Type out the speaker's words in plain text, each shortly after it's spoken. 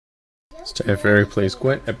It's time for Eric Plays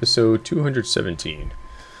Gwent, episode 217.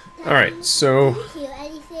 Alright, so... Do you hear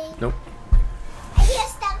anything? Nope. I hear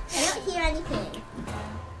stuff. I don't hear anything.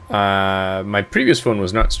 My previous phone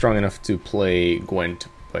was not strong enough to play Gwent,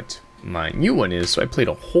 but my new one is, so I played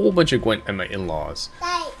a whole bunch of Gwent at my in-laws.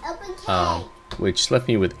 Hey, open keg. Which left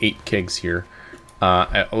me with 8 kegs here.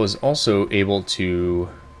 I was also able to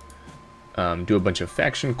do a bunch of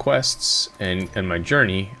faction quests, and my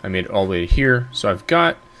journey, I made it all the way here, so I've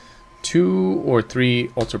got 2 or 3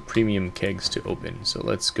 ultra premium kegs to open. So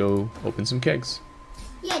let's go open some kegs.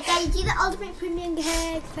 Yeah, Daddy, do the ultimate premium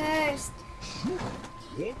keg first.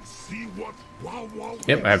 Yep,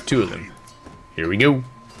 I have 2 of them. Here we go.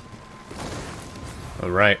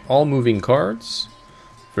 Alright, all moving cards.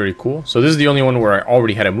 Very cool. So this is the only one where I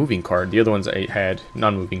already had a moving card. The other ones I had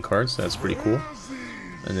non-moving cards. That's pretty cool.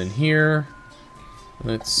 And then here,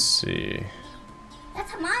 let's see.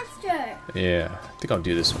 That's a monster. Yeah, I think I'll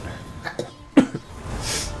do this one.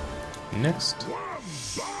 Next.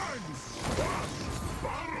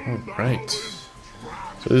 Alright.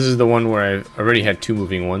 So this is the one where I've already had 2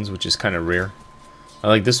 moving ones, which is kind of rare. I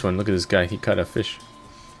like this one. Look at this guy. He caught a fish.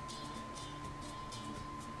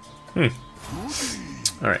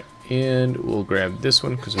 Alright. And we'll grab this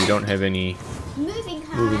one because we don't have any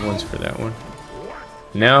moving ones for that one.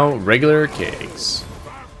 Now, regular kegs.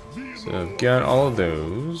 So I've got all of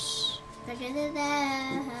those.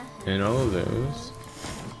 And all of those.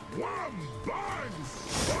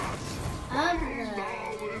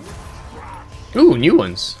 Ooh, new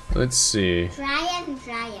ones. Let's see. Dryad and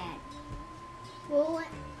Dryad. Alright,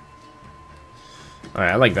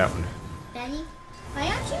 I like that one. Benny, why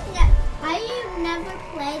do you never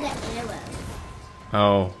play the arrow?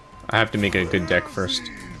 Oh, I have to make a good deck first.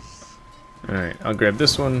 Alright, I'll grab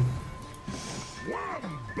this one.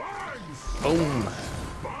 Boom.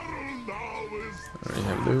 Already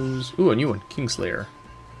have those. Ooh, a new one. Kingslayer.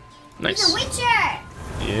 Nice. He's a Witcher!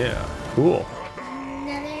 Yeah, cool.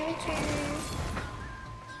 Another Witcher.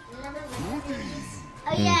 Another Witcher.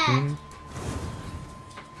 Oh, yeah.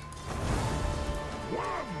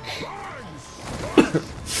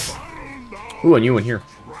 Ooh, a new one here.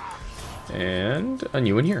 And a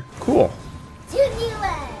new one here. Cool. 2 new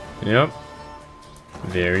ones. Yep.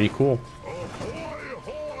 Very cool.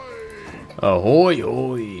 Ahoy,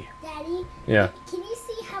 ahoy. Daddy? Yeah. Can you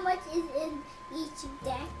see how much is in each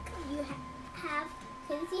deck you have?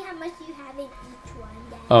 Can you see how much you have in each one,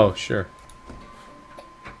 Daddy? Oh, sure.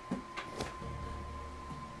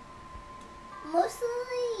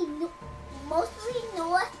 Mostly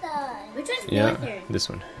Northern. Which one's Yeah, Northern? this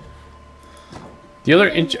one. The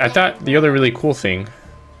other, I thought the other really cool thing,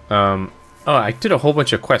 oh, I did a whole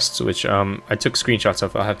bunch of quests, which I took screenshots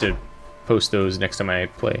of. I'll have to post those next time I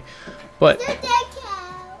play. But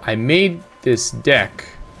I made this deck,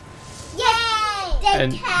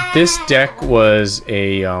 and this deck was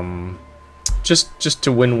a just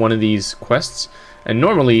to win one of these quests. And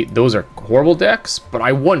normally those are horrible decks, but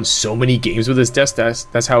I won so many games with this deck.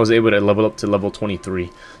 That's how I was able to level up to level 23.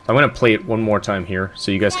 So I'm gonna play it one more time here,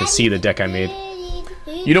 so you guys can see the deck I made.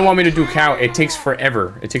 You don't want me to do cow? It takes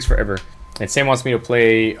forever. It takes forever. And Sam wants me to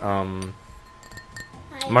play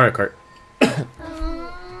Mario Kart.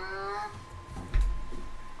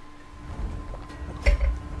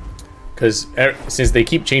 Because since they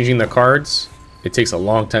keep changing the cards, it takes a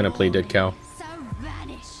long time to play Dead Cow.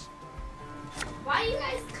 Why do you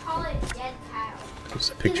guys call it Dead Cow?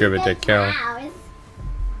 There's a picture of a dead cow.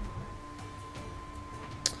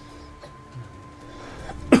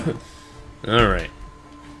 Alright.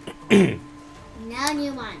 No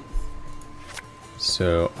new ones.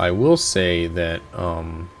 So I will say that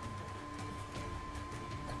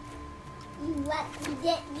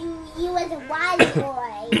You was a wise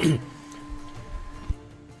boy.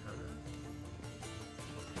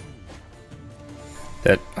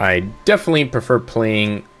 that I definitely prefer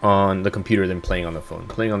playing on the computer than playing on the phone.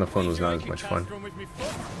 Playing on the phone was not as much fun.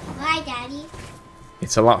 Why, Daddy?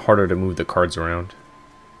 It's a lot harder to move the cards around.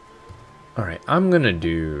 Alright, I'm gonna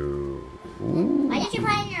do... Why did you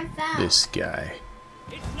play on your phone? This guy.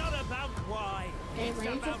 It's not about why. Why did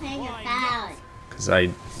you play on your phone? Because I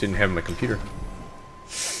didn't have my computer.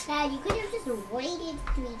 Dad, you could have just waited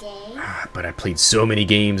 3 days. But I played so many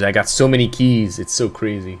games. I got so many keys. It's so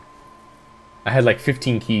crazy. I had like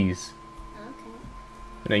 15 keys. Okay.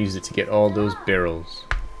 And I used it to get all those barrels.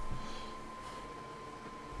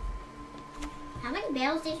 How many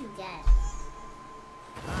barrels did you get?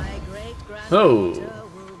 My great Oh. grandfather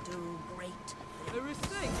will do great. A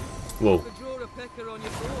receipt. Whoa. Could draw a pecker on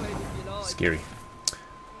your forehead if you like. Scary.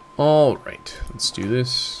 Alright. Let's do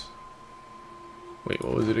this. Wait,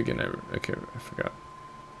 what was it again? I forgot.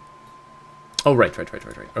 Oh, right.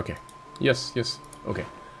 Okay. Yes. Okay.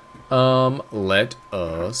 Let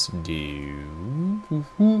us do...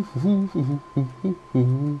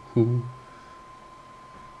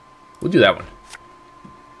 We'll do that one.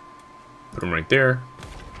 Put him right there.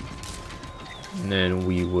 And then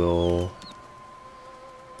we will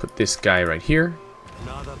put this guy right here.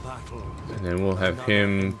 Another battle. And then we'll have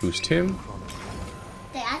him boost him.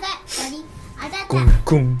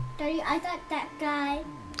 I thought that guy.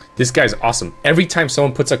 This guy's awesome. Every time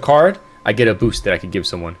someone puts a card, I get a boost that I could give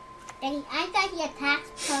someone. Daddy, I thought he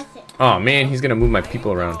attacks person. Oh man, he's gonna move my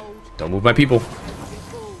people around. Don't move my people.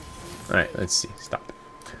 Alright, let's see. Stop.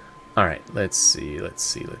 Alright, let's see. I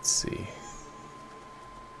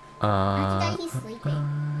thought he's sleeping.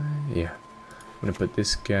 Yeah. I'm gonna put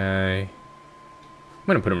this guy... I'm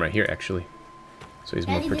gonna put him right here, actually. So he's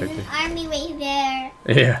more Daddy, there's protected. an army right there.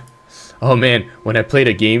 Yeah. Oh man, when I played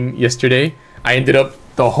a game yesterday, I ended up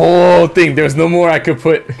the whole thing. There was no more I could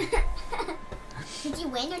put. Did you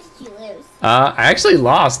win or did you lose? I actually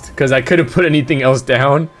lost because I couldn't put anything else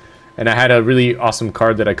down, and I had a really awesome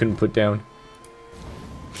card that I couldn't put down.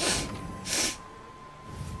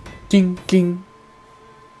 King, king.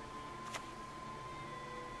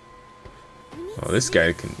 Oh, this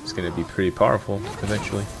guy is going to be pretty powerful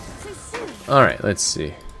eventually. Alright, let's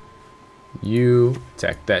see. You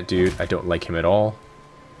attack that dude. I don't like him at all.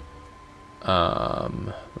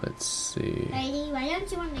 Let's see. Daddy, why don't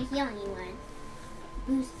you want to heal anyone?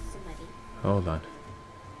 Boost somebody. Hold on.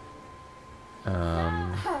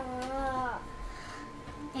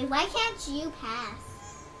 Hey, why can't you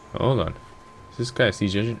pass? Hold on. Is this guy a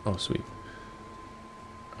siege engine? Oh, sweet.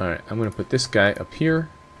 Alright, I'm going to put this guy up here.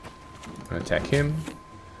 I'm going to attack him.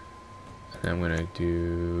 And I'm going to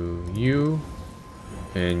do you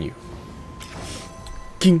and you.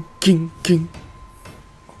 King, king, king.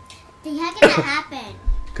 Then how can that happen?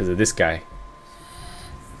 Because of this guy.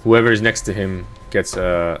 Whoever is next to him gets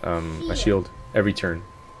a shield every turn.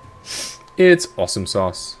 It's awesome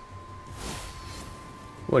sauce.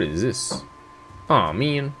 What is this? Aw,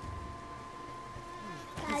 man.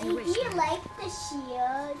 Daddy, do you like the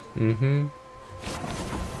shield? Mm-hmm.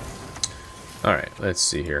 Alright, let's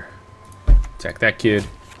see here. Attack that kid.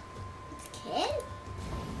 Kid?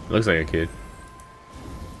 Looks like a kid.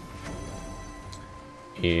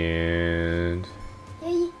 And...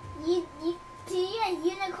 You do a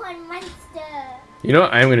unicorn monster. You know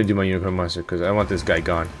what? I am going to do my unicorn monster because I want this guy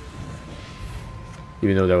gone.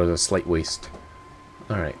 Even though that was a slight waste.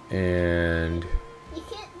 Alright, and... You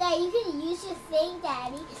can use your thing,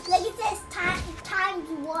 Daddy. Like it says times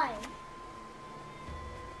 1.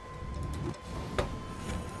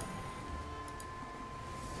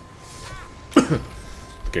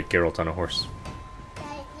 Get Geralt on a horse.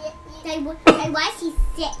 Daddy, why is he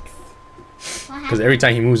 6? Because every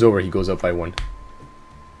time he moves over, he goes up by 1.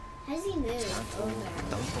 How does he move over?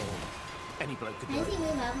 Any bloke could How does he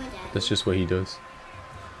move over, Daddy? That's just what he does.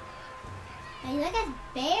 Daddy, look at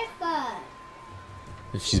barefoot.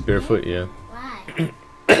 If she's barefoot, yeah. Why?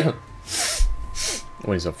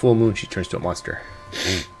 When it's a full moon, she turns to a monster.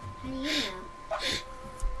 How do you know?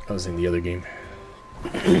 I was in the other game. She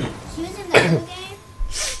was in the other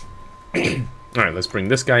game? Alright, let's bring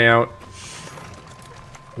this guy out.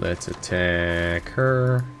 Let's attack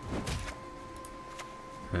her.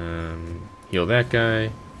 Heal that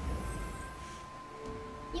guy.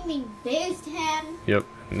 You mean boost him? Yep,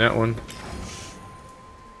 and that one.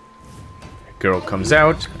 Girl comes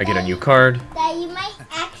out. I get a new card. That you might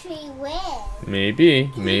actually win.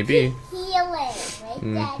 Maybe, maybe. You can heal it, right,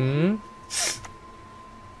 Daddy? Mm-hmm.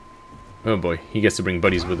 Oh boy, he gets to bring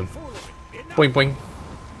buddies with him. Boing boing.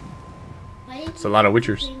 It's a lot of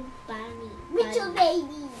witchers. Witcher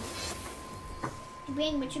babies. You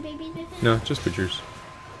bring witcher babies with him? No, just witchers.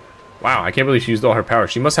 Wow, I can't believe she used all her power.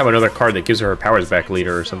 She must have another card that gives her powers back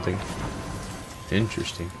later or something.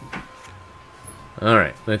 Interesting.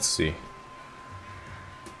 Alright, let's see.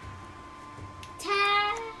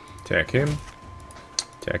 Attack him.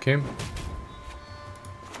 Attack him.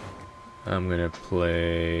 I'm gonna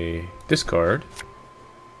play this card,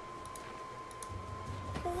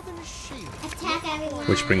 Attack everyone.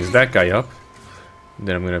 which brings that guy up.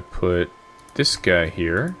 Then I'm gonna put this guy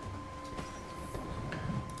here.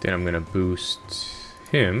 Then I'm gonna boost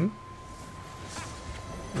him.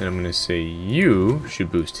 And I'm gonna say you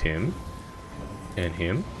should boost him. And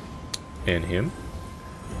him. And him.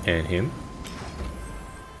 And him.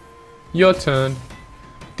 Your turn.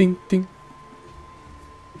 Ding ding.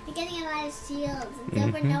 You're getting a lot of shields. It's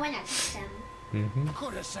over, no one attacks them. Mm-hmm.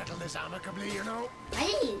 Could have settled this amicably, you know. Why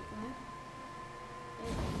did he?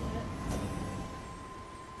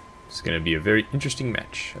 It's gonna be a very interesting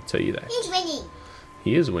match. I'll tell you that. He's winning.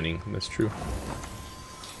 He is winning. That's true.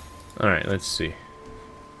 All right, let's see.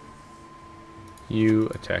 You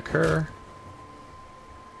attack her.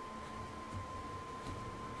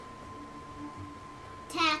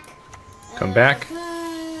 Attack. Come back.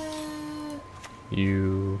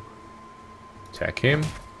 You attack him.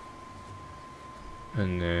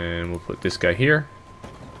 And then we'll put this guy here.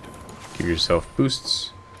 Give yourself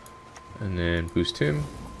boosts. And then boost him.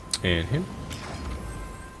 And him.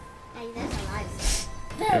 Hey, that's a lot of stuff.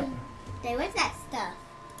 Boom. Yep. Hey, what's that stuff?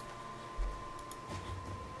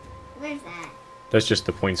 Where's that? That's just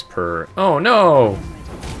the points per... Oh, no!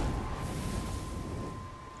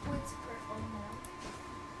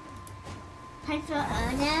 Points for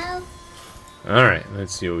Ono? Alright,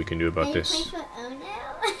 let's see what we can do about Hey, this. points for Ono?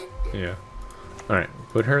 Yeah. Alright,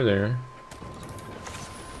 put her there.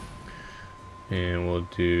 And we'll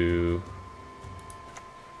do...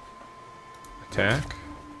 Attack.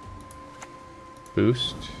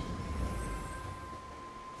 Boost.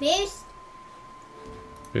 Boost.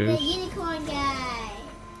 The Boost. unicorn guy.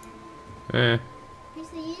 Eh, Who's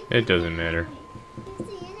the unicorn it doesn't guy? matter. Who's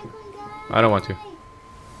the unicorn guy? I don't want to.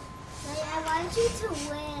 Like, I want you to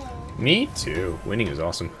win. Me too. Winning is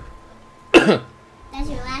awesome. That's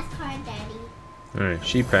your last card, Daddy. Alright,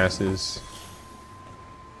 she passes.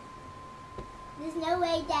 There's no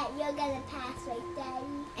way that you're gonna pass, right, Daddy?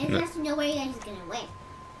 And there's no way that he's gonna win.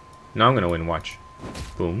 No, I'm gonna win, watch.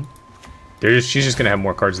 Boom. She's just gonna have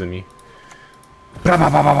more cards than me. Blah, blah,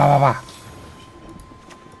 blah, blah, blah, blah.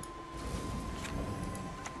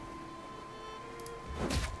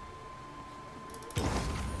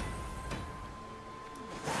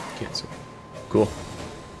 Cancel. Cool.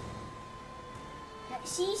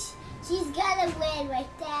 She's gonna win, right,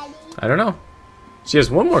 Daddy? I don't know. She has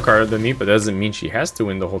one more card than me, but that doesn't mean she has to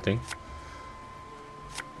win the whole thing.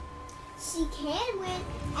 She can win,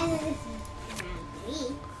 and then it's round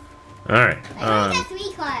 3. Alright. But I only got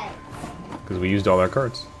 3 cards. Because we used all our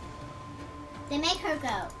cards. They make her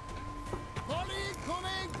go.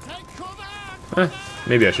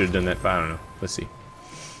 Maybe I should have done that, but I don't know. Let's see.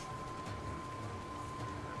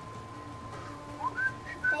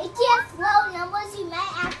 They can't flow numbers, you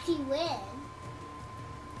might actually win.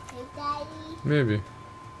 Hey, Daddy. Maybe.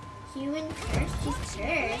 You win first, she's first.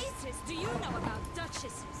 Latest, do you know about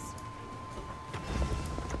duchesses?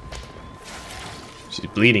 She's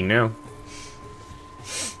bleeding now.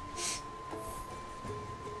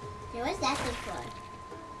 Yeah, what's that thing for?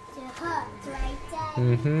 To hurt, right, Daddy?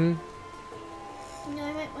 Mm-hmm. You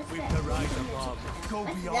know what? What's We've that? to rise above, go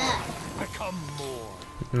What's beyond, that? become more.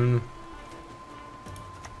 Mm.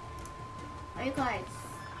 What are your cards?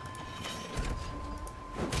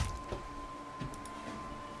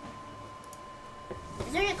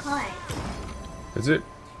 Those are your cards. That's it.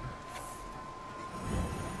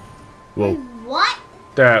 Whoa. What?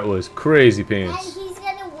 That was crazy And pants. he's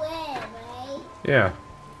gonna win, right? Yeah.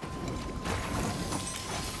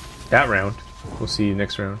 That round. We'll see you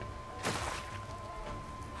next round.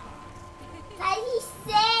 How did he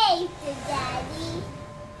save the Daddy?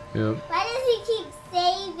 Yep. Why does he keep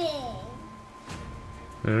saving?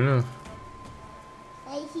 I don't know.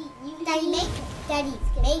 Like Daddy,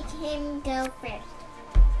 make him go first.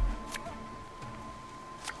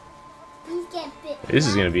 He's get bit. This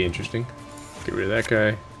is gonna be interesting. Get rid of that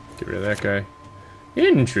guy. Get rid of that guy.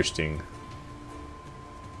 Interesting.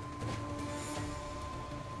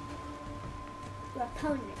 Your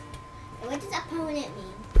opponent. And what does opponent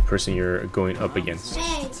mean? The person you're going up against.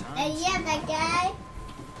 Hey, yeah, that guy.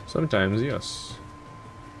 Sometimes, yes.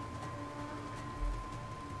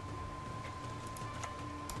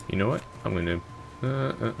 You know what? I'm gonna.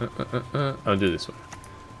 I'll do this one.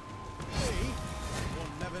 One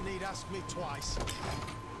never need ask me twice.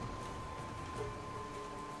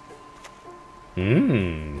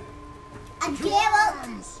 Mmm. A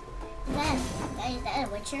Geralt. Is that a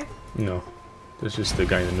Witcher? No. That's just the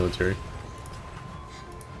guy in the military.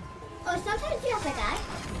 Oh, sometimes you have a guy.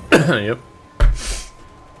 Yep.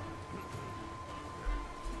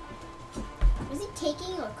 Was he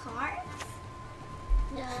taking your cards?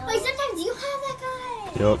 No. Wait, sometimes you have that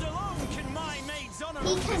guy. Yep.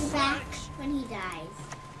 He comes back when he dies.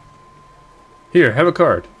 Here, have a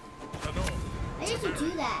card. Why did you do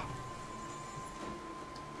that?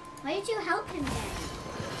 Why did you help him then?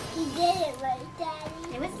 He did it right,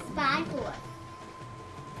 Daddy. It was a spy for.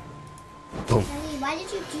 Boom. Daddy, why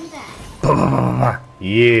did you do that?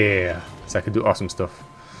 Yeah. So I can do awesome stuff.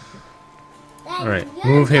 Daddy, Alright, you're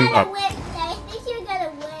move him gonna up. Win. Daddy, I think you're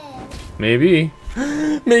gonna win. Maybe.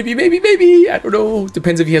 Maybe. I don't know.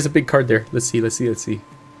 Depends if he has a big card there. Let's see. You have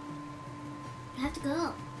to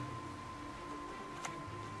go.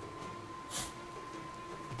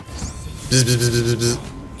 Bzz, bzz, bzz, bzz, bzz.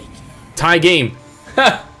 Tie game.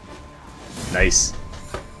 Nice.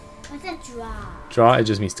 What's a draw? Draw, it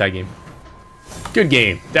just means tie game. Good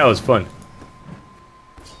game. That was fun.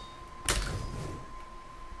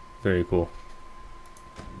 Very cool.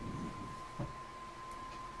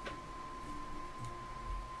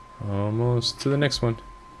 Almost to the next one.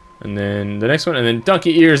 And then the next one, and then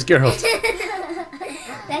donkey ears, Geralt.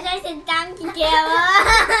 That's why I said donkey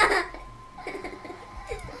Geralt.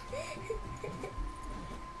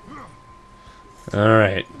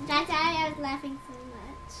 Alright. That's why I was laughing so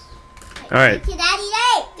much. Alright. Daddy,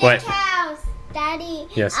 hey! What? Get cows. Daddy.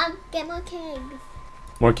 Yes. Get more kegs.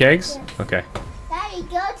 More kegs? Yeah. Okay. Daddy,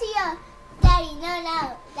 go to your... Daddy,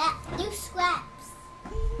 no. Do scraps.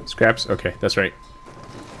 Scraps? Okay, that's right.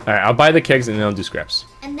 Alright, I'll buy the kegs and then I'll do scraps.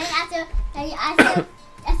 And then after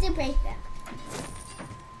break them.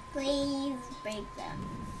 Please break them.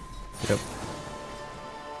 Yep.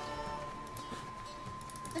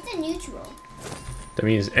 What's a neutral? That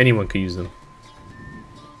means anyone could use them.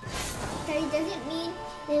 Daddy, does it mean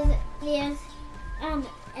there's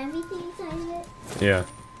everything inside of it? Yeah.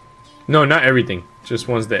 No, not everything. Just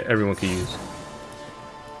ones that everyone could use.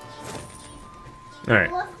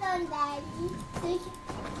 Alright. What's on Daddy?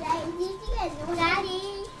 Daddy,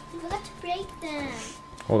 you forgot to break them.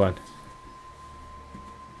 Hold on.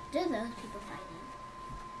 Do those people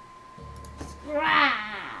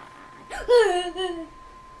fighting?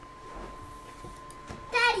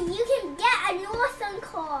 Daddy, you can get a Northern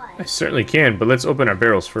card. I certainly can, but let's open our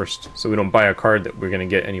barrels first so we don't buy a card that we're going to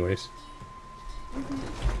get anyways.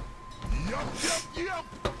 Yup.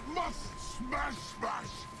 Must smash.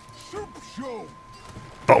 Soup show.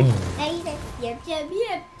 Boom! Daddy says,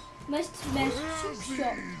 yep. Must smash soup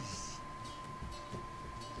shop. Please.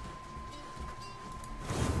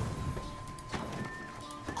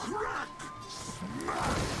 Crack.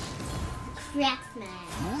 Smash. Crack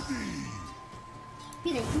smash. Be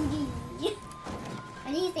like Hootie.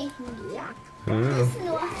 I need to say Hootie. I don't know. This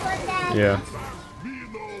North one, Daddy. Yeah. Me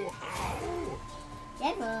know how.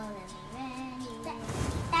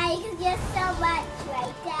 Daddy, because you're so much,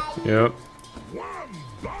 right, Daddy? Yep. One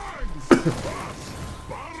bang smash.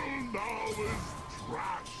 Battle now is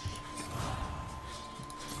trash.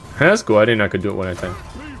 That's cool. I didn't know I could do it one at a time.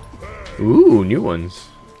 Ooh, new ones.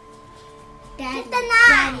 Daddy,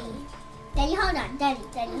 hold on. Daddy,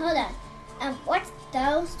 hold on. What's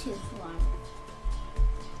those two for?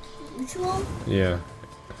 Mutual? Yeah.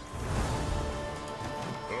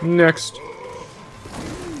 Next.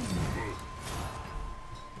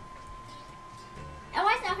 Oh,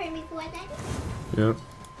 what's not hurt me before, Daddy? Yep.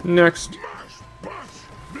 Next. Smash. Bash.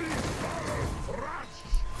 Me battle thrash.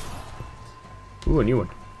 Ooh, a new one.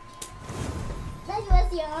 That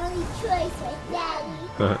was your only choice, right,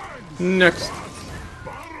 Daddy? Next.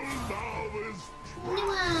 Battle now is New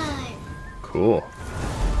one. Cool.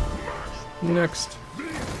 Next. me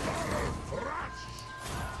battle thrash.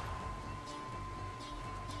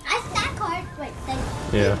 I stack cards, but then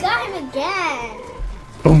Yeah. you got him again.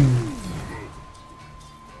 Boom.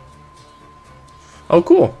 Oh,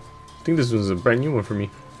 cool. I think this was a brand new one for me.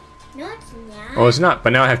 No, it's not. Oh, it's not,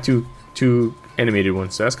 but now I have two animated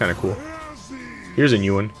ones, so that's kind of cool. Here's a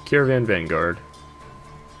new one. Caravan Vanguard.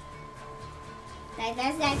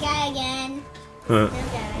 That's that guy again. Huh. That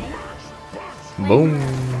guy. Boom.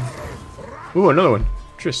 Ooh, another one.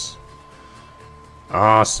 Triss.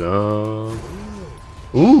 Awesome.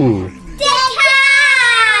 Ooh. Dead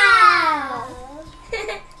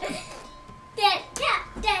cow!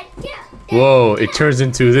 Dead cow. Whoa, it turns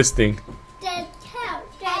into this thing. Dead cow.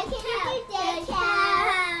 Dead cow. Dead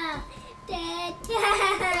cow. Dead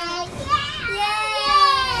cow.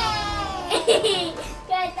 Yay!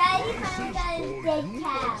 Good, Daddy finally got his dead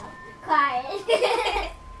cow card.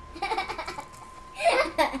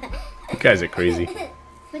 You guys are crazy.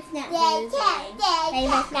 What's not moving? Daddy,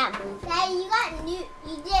 what's not moving? Daddy,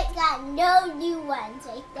 you just got no new ones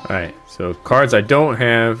right there. Alright, so cards I don't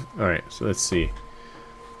have. Alright, so let's see.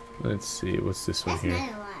 Let's see, what's this one That's here? not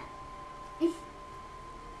a lot.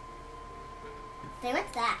 Say,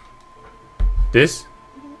 what's that? This?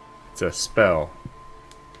 It's a spell.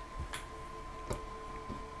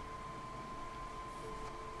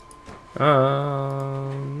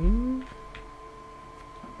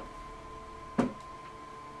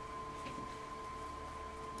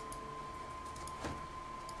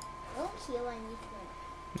 Don't kill anything.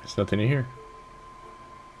 There's nothing in here.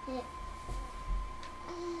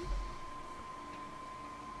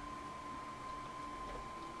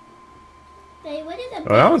 Daddy, what is a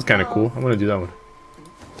Oh, that one's kind of cool. I'm gonna do that one.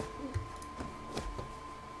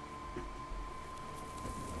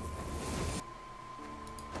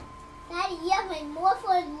 Daddy, more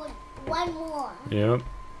for one more. Yep.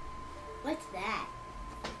 What's that?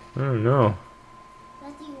 I don't know.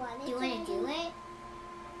 What do you want? Do you want to do it?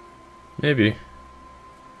 Maybe.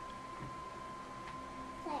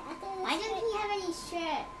 Why doesn't he have any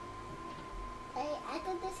shirt? I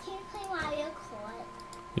thought this came play Mario Kart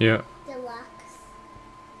Yeah. Deluxe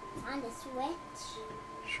on the Switch.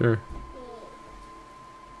 Sure.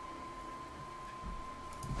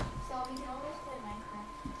 So we can always play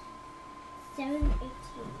Minecraft. 718.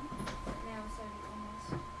 No, sorry, almost.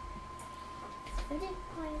 I didn't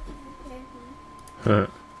quite prepare me.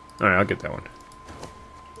 All right, I'll get that one.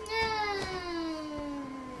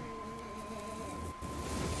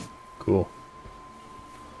 Cool.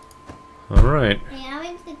 All right. Hey,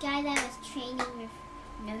 I was the guy that was training with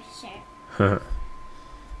no shirt.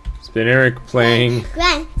 It's been Eric playing.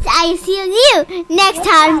 Gwent, I see you next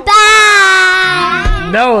time. Bye.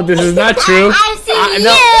 No, this is not true. I see you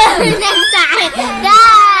no. next time.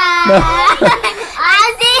 Bye.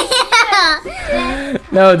 I see you.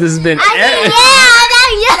 No, this has been. I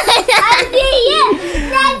see you.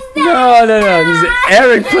 Next time. No. This is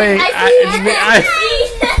Eric playing.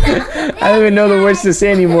 I don't even know the words to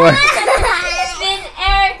say anymore. It's been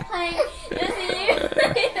Eric playing.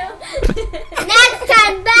 Next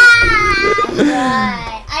time. Bye.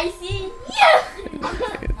 Bye. I see you.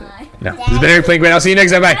 No, this has been Eric playing Gwent. I'll see you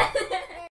next time. Bye.